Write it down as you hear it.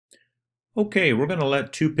Okay, we're going to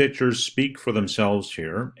let two pictures speak for themselves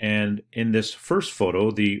here. And in this first photo,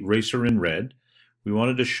 the racer in red, we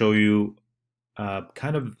wanted to show you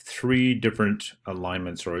kind of three different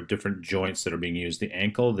alignments or different joints that are being used, the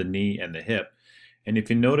ankle, the knee, and the hip. And if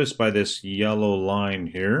you notice by this yellow line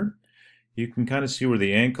here, you can kind of see where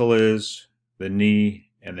the ankle is, the knee,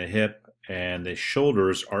 and the hip, and the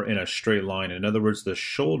shoulders are in a straight line. In other words, the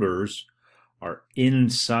shoulders are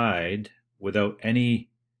inside without any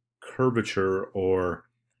curvature or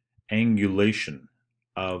angulation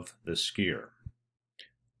of the skier.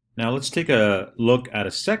 Now let's take a look at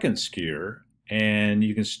a second skier, and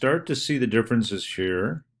you can start to see the differences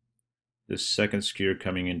here. This second skier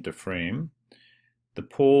coming into frame. The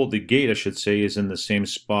pole, the gate I should say, is in the same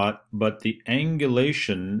spot, but the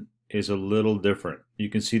angulation is a little different. You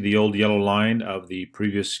can see the old yellow line of the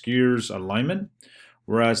previous skier's alignment,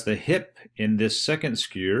 whereas the hip in this second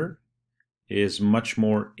skier is much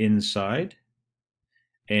more inside,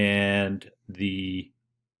 and the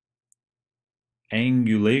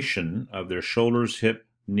angulation of their shoulders, hip,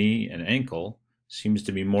 knee, and ankle seems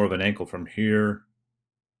to be more of an ankle from here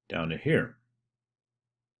down to here.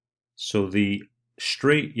 So the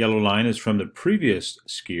straight yellow line is from the previous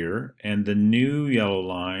skier, and the new yellow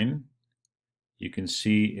line you can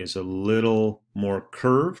see is a little more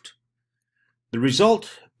curved. The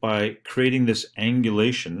result by creating this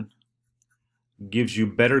angulation gives you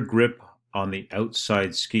better grip on the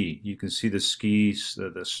outside ski. You can see the skis,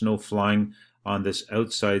 the snow flying on this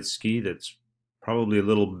outside ski that's probably a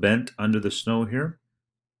little bent under the snow here.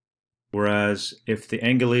 Whereas if the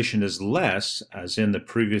angulation is less, as in the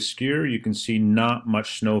previous skier, you can see not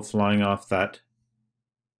much snow flying off that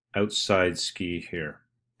outside ski here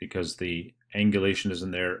because the angulation isn't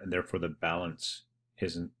there, and therefore the balance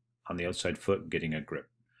isn't on the outside foot getting a grip.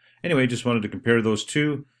 Anyway, just wanted to compare those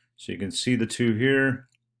two so you can see the two here,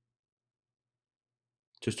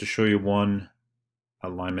 just to show you one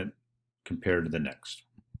alignment compared to the next.